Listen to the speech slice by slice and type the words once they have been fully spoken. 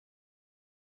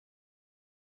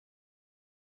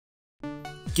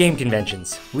Game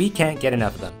conventions. We can't get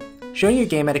enough of them. Showing your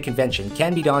game at a convention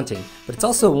can be daunting, but it's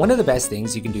also one of the best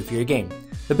things you can do for your game.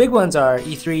 The big ones are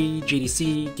E3,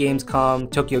 GDC, Gamescom,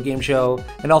 Tokyo Game Show,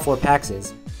 and all 4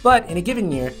 PAXs, but in a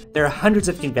given year, there are hundreds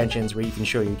of conventions where you can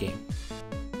show your game.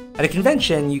 At a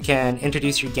convention, you can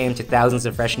introduce your game to thousands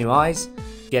of fresh new eyes,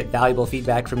 get valuable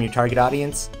feedback from your target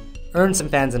audience, earn some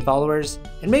fans and followers,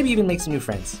 and maybe even make some new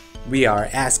friends. We are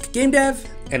Ask Gamedev,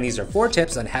 and these are 4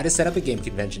 tips on how to set up a game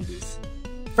convention booth.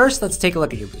 First, let's take a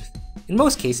look at your booth. In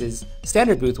most cases,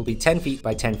 standard booth will be 10 feet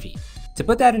by 10 feet. To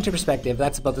put that into perspective,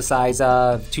 that's about the size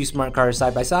of 2 smart cars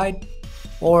side by side,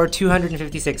 or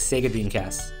 256 Sega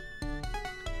Dreamcasts.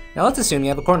 Now let's assume you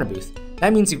have a corner booth.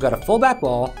 That means you've got a full back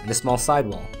wall and a small side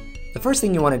wall. The first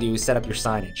thing you want to do is set up your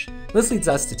signage. This leads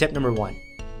us to tip number 1.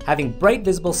 Having bright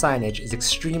visible signage is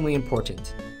extremely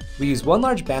important. We use 1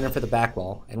 large banner for the back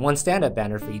wall and 1 stand-up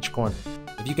banner for each corner.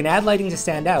 If you can add lighting to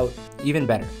stand out, even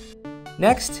better.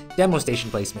 Next, demo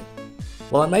station placement.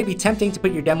 While it might be tempting to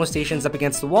put your demo stations up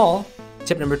against the wall,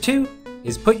 tip number 2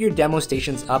 is put your demo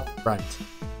stations up front.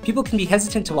 People can be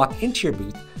hesitant to walk into your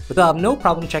booth, but they'll have no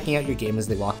problem checking out your game as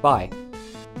they walk by.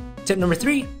 Tip number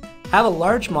 3, have a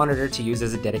large monitor to use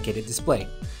as a dedicated display.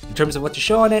 In terms of what to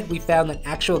show on it, we found that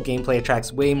actual gameplay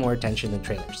attracts way more attention than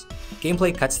trailers.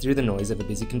 Gameplay cuts through the noise of a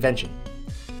busy convention.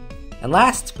 And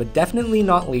last, but definitely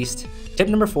not least, tip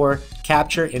number 4,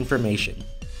 capture information.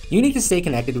 You need to stay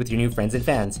connected with your new friends and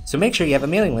fans, so make sure you have a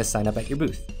mailing list signed up at your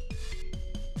booth.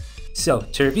 So,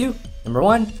 to review, number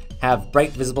 1, have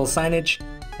bright visible signage.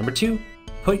 Number 2,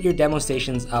 put your demo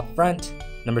stations up front.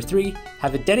 Number 3,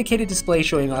 have a dedicated display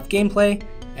showing off gameplay.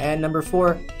 And number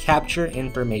 4, capture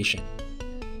information.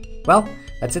 Well,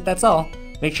 that's all.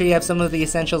 Make sure you have some of the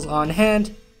essentials on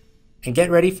hand, and get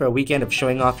ready for a weekend of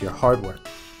showing off your hard work.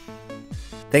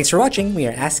 Thanks for watching. We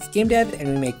are Ask Gamedev, and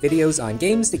we make videos on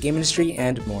games, the game industry,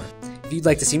 and more. If you'd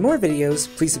like to see more videos,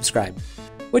 please subscribe.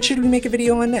 What should we make a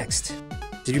video on next?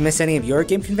 Did you miss any of your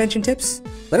game convention tips?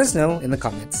 Let us know in the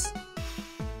comments.